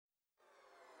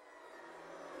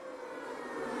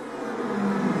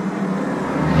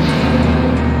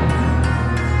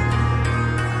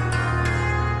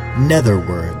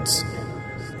Netherwords.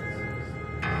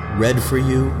 Read for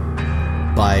you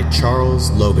by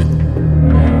Charles Logan.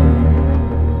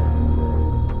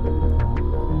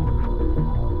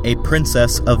 A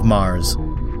Princess of Mars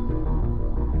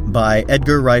by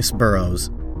Edgar Rice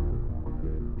Burroughs.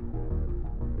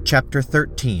 Chapter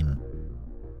 13.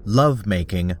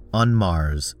 Lovemaking on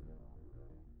Mars.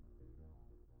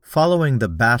 Following the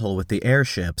battle with the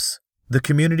airships, the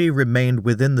community remained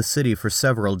within the city for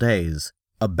several days,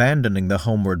 abandoning the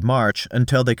homeward march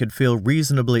until they could feel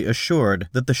reasonably assured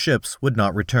that the ships would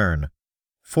not return.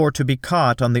 For to be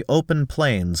caught on the open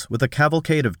plains with a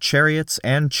cavalcade of chariots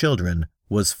and children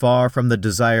was far from the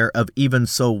desire of even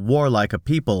so warlike a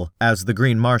people as the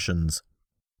Green Martians.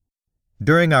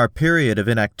 During our period of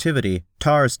inactivity,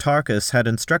 Tars Tarkas had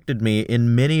instructed me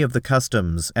in many of the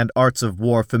customs and arts of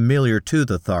war familiar to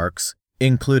the Tharks,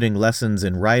 including lessons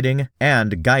in riding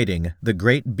and guiding the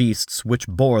great beasts which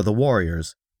bore the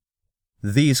warriors.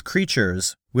 These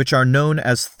creatures, which are known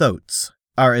as thoats,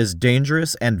 are as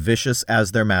dangerous and vicious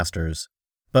as their masters,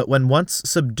 but when once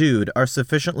subdued are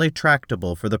sufficiently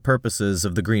tractable for the purposes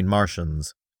of the Green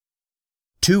Martians.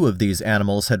 2 of these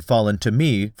animals had fallen to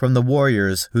me from the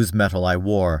warriors whose metal I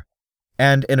wore,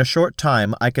 and in a short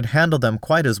time I could handle them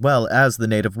quite as well as the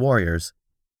native warriors.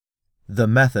 The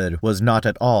method was not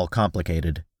at all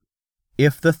complicated.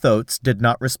 If the thoats did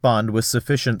not respond with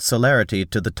sufficient celerity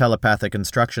to the telepathic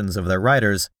instructions of their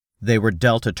riders, they were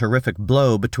dealt a terrific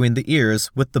blow between the ears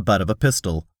with the butt of a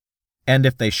pistol, and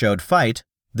if they showed fight,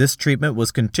 this treatment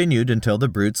was continued until the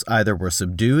brutes either were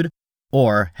subdued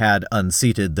or had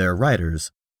unseated their riders.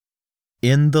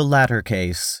 In the latter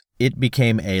case, it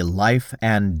became a life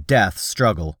and death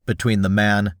struggle between the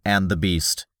man and the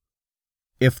beast.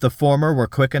 If the former were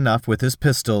quick enough with his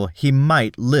pistol, he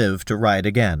might live to ride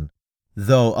again,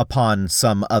 though upon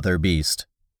some other beast.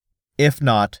 If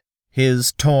not,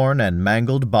 his torn and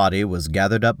mangled body was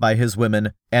gathered up by his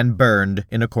women and burned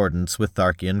in accordance with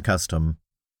Tharkian custom.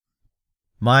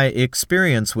 My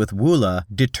experience with Woola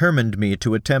determined me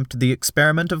to attempt the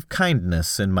experiment of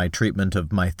kindness in my treatment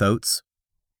of my thoats.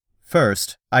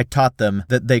 First, I taught them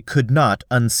that they could not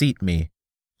unseat me,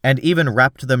 and even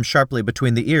rapped them sharply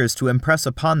between the ears to impress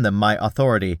upon them my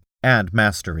authority and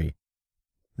mastery.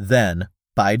 Then,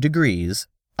 by degrees,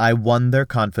 I won their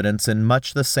confidence in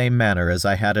much the same manner as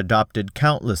I had adopted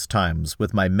countless times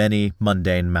with my many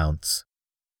mundane mounts.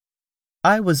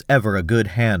 I was ever a good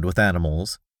hand with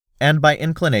animals, and by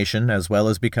inclination as well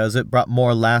as because it brought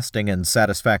more lasting and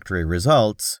satisfactory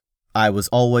results, I was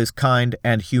always kind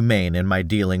and humane in my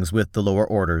dealings with the lower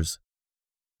orders.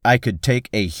 I could take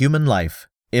a human life,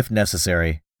 if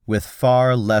necessary, with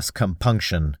far less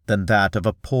compunction than that of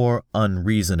a poor,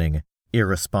 unreasoning,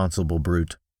 irresponsible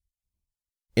brute.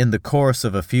 In the course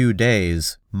of a few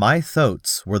days, my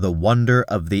thoats were the wonder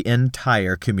of the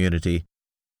entire community.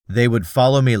 They would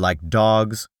follow me like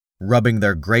dogs, rubbing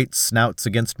their great snouts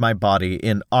against my body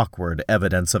in awkward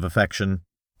evidence of affection,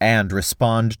 and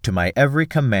respond to my every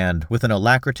command with an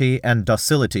alacrity and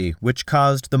docility which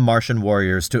caused the Martian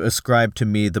warriors to ascribe to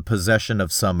me the possession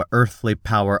of some earthly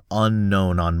power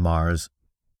unknown on Mars.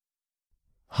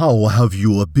 "How have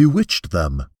you bewitched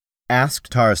them?"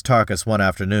 asked Tars Tarkas one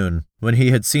afternoon, when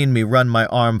he had seen me run my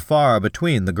arm far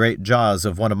between the great jaws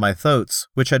of one of my thoats,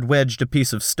 which had wedged a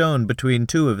piece of stone between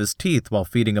 2 of his teeth while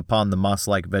feeding upon the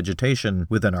moss-like vegetation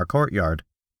within our courtyard.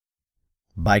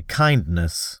 "By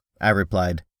kindness," I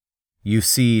replied. "You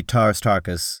see, Tars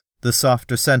Tarkas, the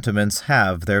softer sentiments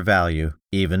have their value,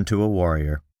 even to a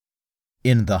warrior.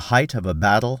 In the height of a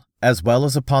battle, as well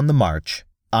as upon the march,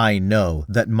 I know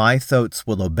that my thoats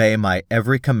will obey my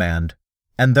every command,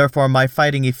 and therefore my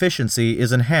fighting efficiency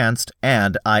is enhanced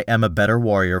and I am a better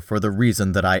warrior for the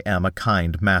reason that I am a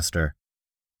kind master.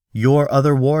 Your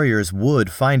other warriors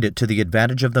would find it to the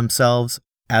advantage of themselves,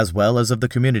 as well as of the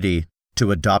community,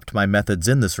 to adopt my methods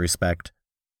in this respect.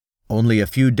 Only a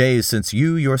few days since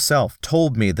you yourself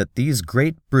told me that these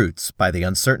great brutes, by the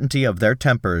uncertainty of their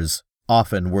tempers,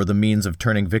 often were the means of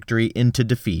turning victory into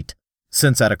defeat,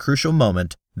 since at a crucial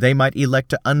moment they might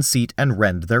elect to unseat and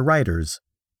rend their riders."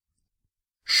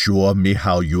 "Show me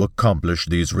how you accomplish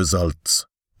these results,"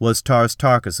 was Tars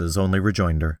Tarkas's only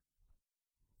rejoinder.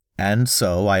 And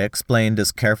so I explained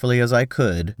as carefully as I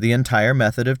could the entire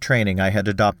method of training I had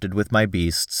adopted with my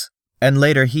beasts, and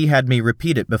later he had me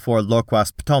repeat it before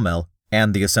Lorquas Ptomel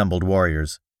and the assembled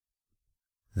warriors.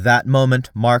 That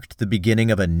moment marked the beginning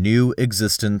of a new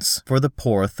existence for the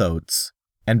poor thoats,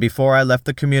 and before I left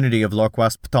the community of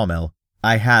Lorquas Ptomel,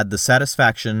 I had the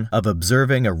satisfaction of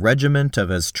observing a regiment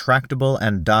of as tractable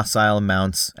and docile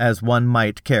mounts as one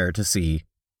might care to see.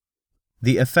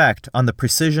 The effect on the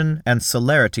precision and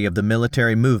celerity of the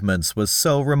military movements was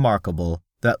so remarkable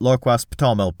that Lorquas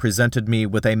Ptolmel presented me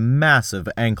with a massive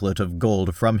anklet of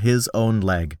gold from his own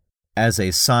leg, as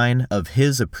a sign of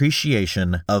his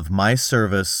appreciation of my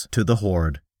service to the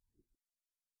Horde.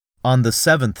 On the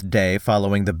 7th day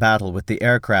following the battle with the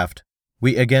aircraft,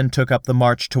 we again took up the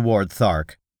march toward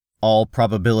Thark, all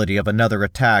probability of another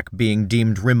attack being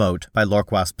deemed remote by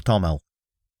Lorquas Ptolmel.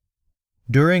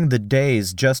 During the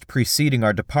days just preceding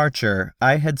our departure,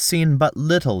 I had seen but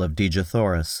little of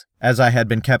Dejathoris, as I had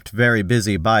been kept very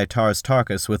busy by Tars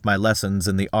Tarkas with my lessons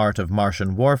in the art of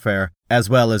Martian warfare, as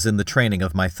well as in the training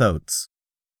of my thoats.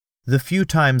 The few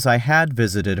times I had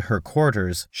visited her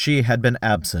quarters, she had been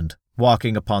absent,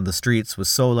 walking upon the streets with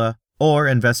Sola, or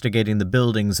investigating the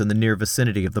buildings in the near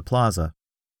vicinity of the plaza.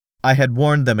 I had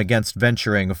warned them against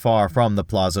venturing far from the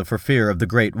plaza for fear of the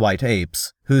great white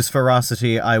apes, whose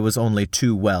ferocity I was only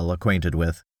too well acquainted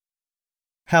with.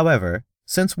 However,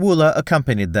 since Woola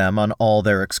accompanied them on all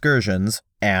their excursions,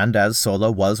 and as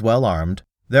Sola was well armed,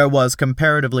 there was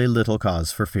comparatively little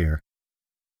cause for fear.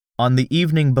 On the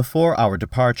evening before our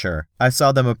departure, I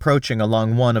saw them approaching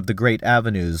along one of the great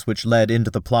avenues which led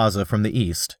into the plaza from the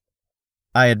east.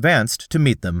 I advanced to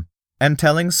meet them, and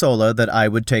telling Sola that I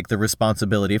would take the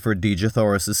responsibility for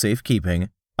Dejathoris' safekeeping,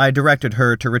 I directed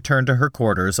her to return to her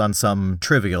quarters on some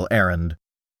trivial errand.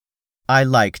 I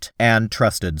liked and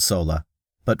trusted Sola,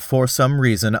 but for some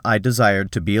reason I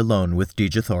desired to be alone with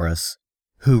Dejathoris,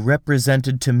 who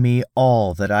represented to me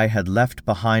all that I had left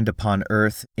behind upon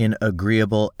earth in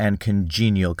agreeable and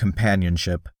congenial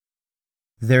companionship.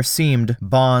 There seemed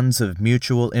bonds of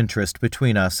mutual interest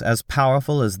between us as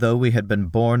powerful as though we had been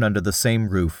born under the same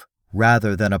roof,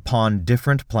 rather than upon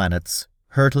different planets,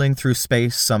 hurtling through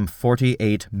space some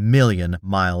 48 million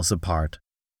miles apart.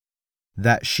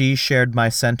 That she shared my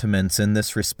sentiments in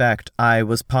this respect I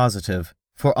was positive,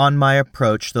 for on my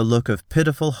approach the look of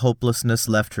pitiful hopelessness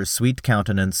left her sweet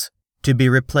countenance, to be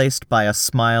replaced by a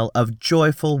smile of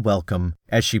joyful welcome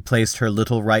as she placed her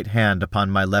little right hand upon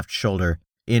my left shoulder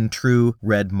in true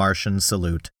Red Martian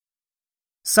salute.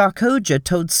 "Sarkoja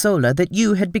told Sola that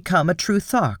you had become a true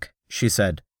Thark," she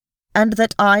said, "and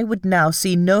that I would now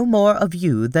see no more of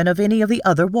you than of any of the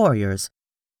other warriors."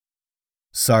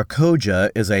 "Sarkoja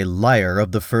is a liar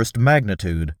of the first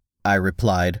magnitude," I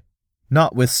replied,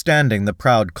 notwithstanding the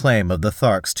proud claim of the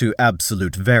Tharks to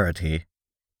absolute verity.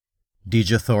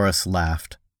 Dejathoris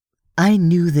laughed. "I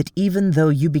knew that even though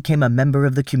you became a member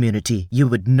of the community, you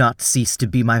would not cease to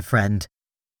be my friend.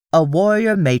 A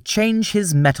warrior may change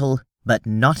his metal, but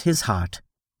not his heart,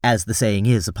 as the saying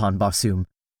is upon Barsoom.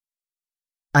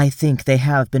 I think they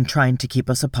have been trying to keep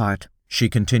us apart," she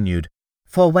continued,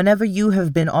 "for whenever you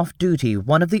have been off duty,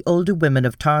 one of the older women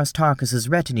of Tars Tarkas'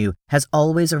 retinue has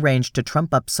always arranged to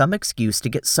trump up some excuse to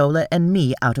get Sola and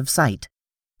me out of sight.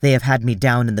 They have had me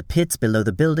down in the pits below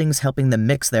the buildings helping them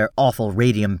mix their awful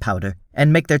radium powder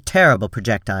and make their terrible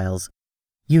projectiles.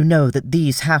 You know that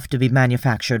these have to be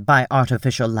manufactured by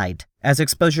artificial light, as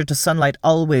exposure to sunlight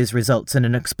always results in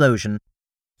an explosion.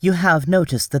 You have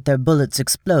noticed that their bullets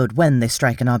explode when they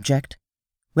strike an object?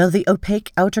 Well, the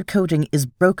opaque outer coating is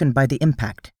broken by the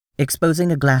impact,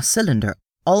 exposing a glass cylinder,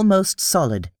 almost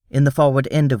solid, in the forward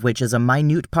end of which is a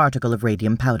minute particle of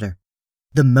radium powder.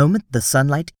 The moment the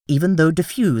sunlight, even though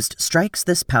diffused, strikes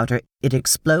this powder, it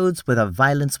explodes with a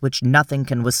violence which nothing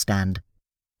can withstand.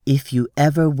 If you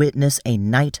ever witness a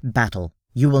night battle,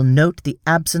 you will note the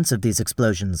absence of these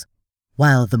explosions,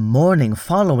 while the morning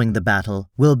following the battle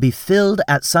will be filled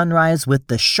at sunrise with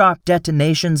the sharp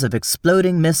detonations of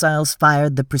exploding missiles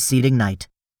fired the preceding night.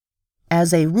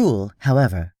 As a rule,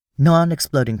 however,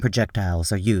 non-exploding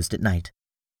projectiles are used at night."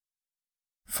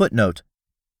 Footnote: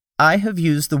 I have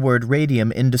used the word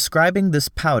radium in describing this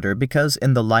powder because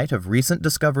in the light of recent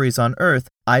discoveries on Earth,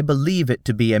 I believe it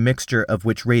to be a mixture of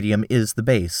which radium is the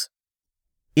base.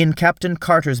 In Captain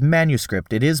Carter's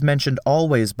manuscript, it is mentioned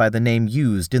always by the name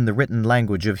used in the written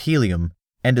language of helium,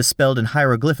 and is spelled in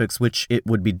hieroglyphics which it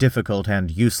would be difficult and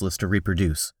useless to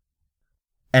reproduce.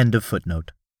 End of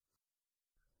footnote.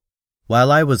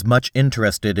 While I was much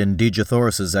interested in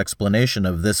Dejathoris' explanation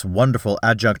of this wonderful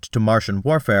adjunct to Martian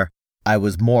warfare, I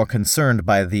was more concerned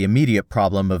by the immediate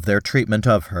problem of their treatment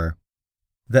of her.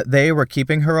 That they were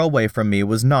keeping her away from me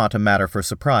was not a matter for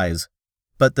surprise,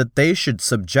 but that they should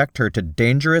subject her to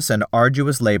dangerous and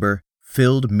arduous labor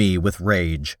filled me with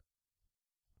rage.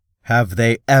 "Have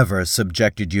they ever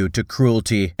subjected you to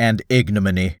cruelty and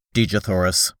ignominy,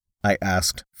 Dejathoris?" I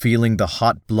asked, feeling the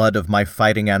hot blood of my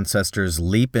fighting ancestors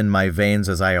leap in my veins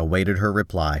as I awaited her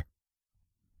reply.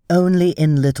 "Only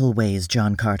in little ways,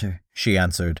 John Carter," she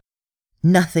answered.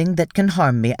 "Nothing that can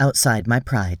harm me outside my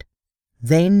pride.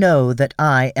 They know that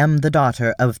I am the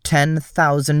daughter of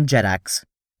 10,000 Jedaks,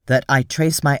 that I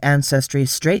trace my ancestry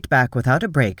straight back without a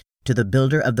break to the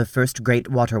builder of the first great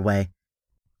waterway.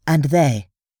 And they,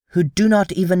 who do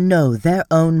not even know their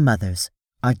own mothers,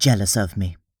 are jealous of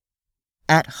me.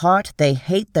 At heart they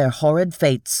hate their horrid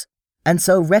fates, and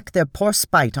so wreak their poor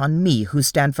spite on me who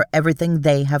stand for everything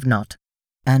they have not,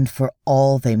 and for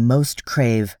all they most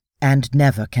crave and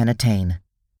never can attain.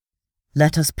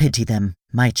 Let us pity them,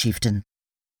 my chieftain,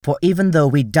 for even though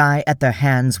we die at their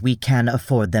hands, we can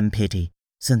afford them pity,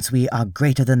 since we are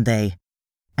greater than they,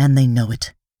 and they know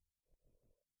it.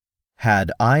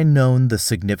 Had I known the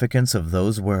significance of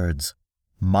those words,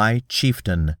 my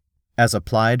chieftain, as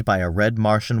applied by a red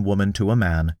Martian woman to a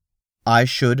man, I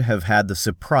should have had the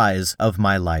surprise of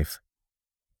my life.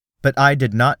 But I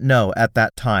did not know at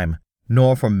that time,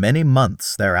 nor for many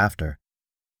months thereafter.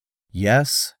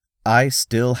 Yes, I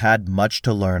still had much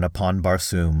to learn upon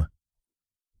Barsoom.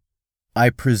 I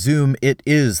presume it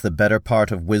is the better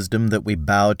part of wisdom that we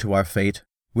bow to our fate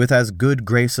with as good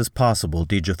grace as possible,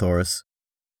 Dejathoris.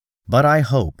 But I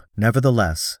hope,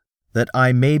 nevertheless, that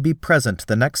I may be present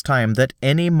the next time that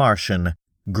any Martian,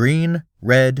 green,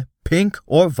 red, pink,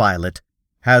 or violet,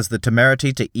 has the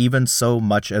temerity to even so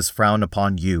much as frown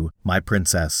upon you, my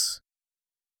princess.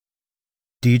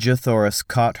 Dejathoris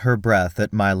caught her breath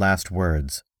at my last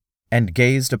words, and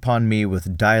gazed upon me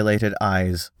with dilated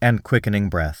eyes and quickening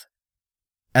breath.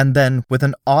 And then, with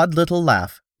an odd little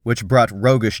laugh, which brought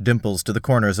roguish dimples to the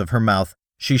corners of her mouth,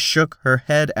 she shook her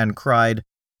head and cried,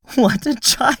 "What a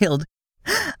child!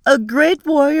 A great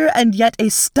warrior and yet a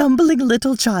stumbling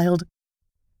little child!"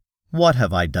 "What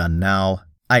have I done now?"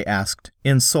 I asked,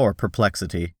 in sore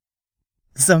perplexity.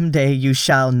 "Some day you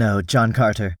shall know, John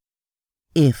Carter,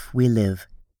 if we live.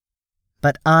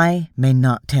 But I may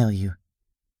not tell you.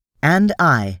 And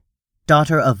I,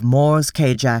 daughter of Mors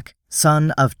Kajak,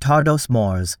 son of Tardos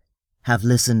Mors, have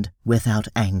listened without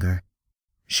anger,"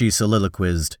 she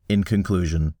soliloquized in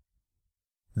conclusion.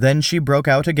 Then she broke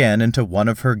out again into one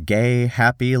of her gay,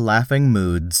 happy, laughing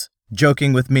moods,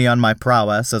 joking with me on my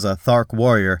prowess as a Thark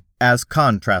warrior, as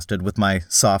contrasted with my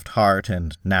soft heart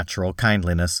and natural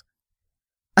kindliness.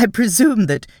 "I presume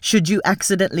that, should you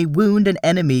accidentally wound an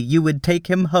enemy, you would take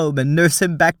him home and nurse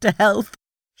him back to health?"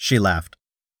 She laughed.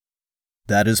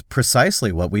 "That is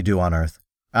precisely what we do on Earth,"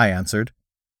 I answered.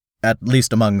 "At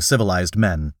least among civilized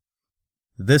men."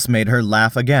 This made her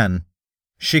laugh again.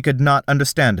 She could not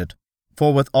understand it,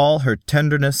 for with all her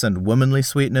tenderness and womanly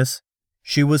sweetness,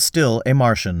 she was still a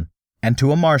Martian, and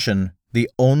to a Martian, the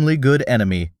only good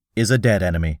enemy is a dead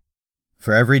enemy,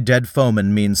 for every dead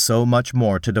foeman means so much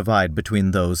more to divide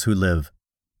between those who live.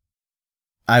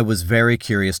 I was very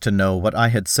curious to know what I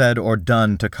had said or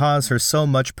done to cause her so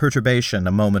much perturbation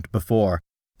a moment before,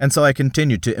 and so I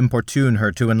continued to importune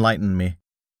her to enlighten me.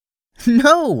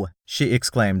 "No!" she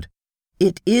exclaimed.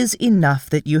 "It is enough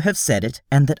that you have said it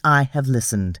and that I have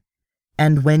listened.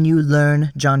 And when you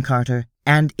learn, John Carter,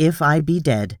 and if I be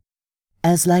dead,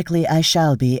 as likely I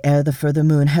shall be ere the further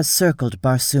moon has circled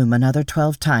Barsoom another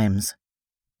 12 times,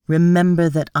 remember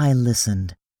that I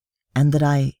listened, and that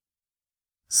I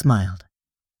smiled."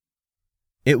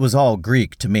 It was all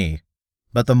Greek to me,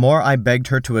 but the more I begged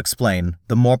her to explain,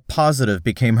 the more positive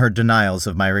became her denials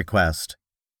of my request.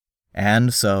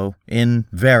 And so, in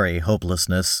very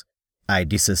hopelessness, I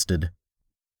desisted.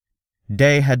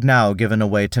 Day had now given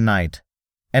way to night,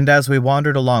 and as we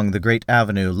wandered along the great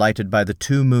avenue lighted by the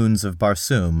 2 moons of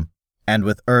Barsoom, and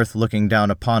with Earth looking down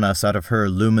upon us out of her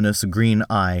luminous green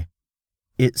eye,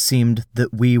 it seemed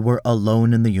that we were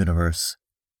alone in the universe,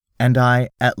 and I,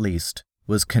 at least,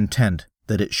 was content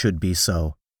that it should be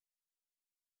so.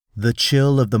 The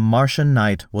chill of the Martian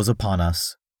night was upon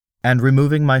us, and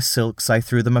removing my silks I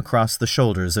threw them across the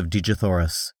shoulders of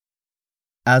Dejathoris.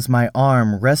 As my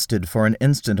arm rested for an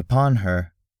instant upon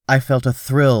her, I felt a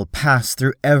thrill pass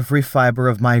through every fiber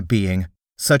of my being,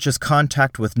 such as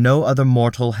contact with no other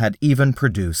mortal had even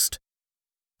produced.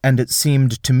 And it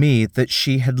seemed to me that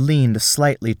she had leaned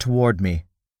slightly toward me,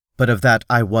 but of that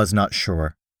I was not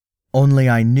sure. Only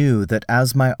I knew that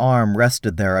as my arm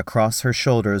rested there across her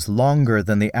shoulders longer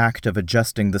than the act of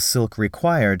adjusting the silk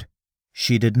required,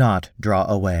 she did not draw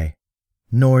away,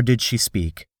 nor did she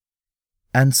speak.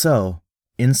 And so,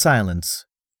 in silence,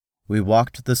 we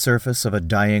walked the surface of a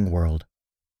dying world.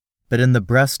 But in the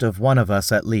breast of one of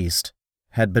us at least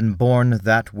had been born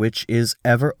that which is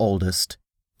ever oldest,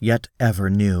 yet ever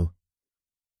new.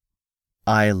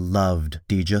 I loved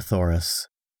Dejathoris.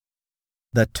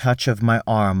 The touch of my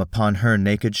arm upon her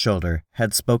naked shoulder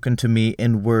had spoken to me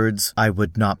in words I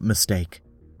would not mistake.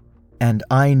 and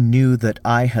I knew that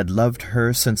I had loved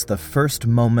her since the first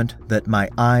moment that my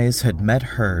eyes had met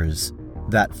hers,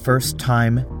 that first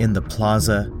time in the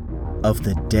plaza of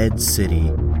the dead city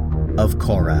of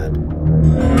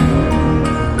Korad.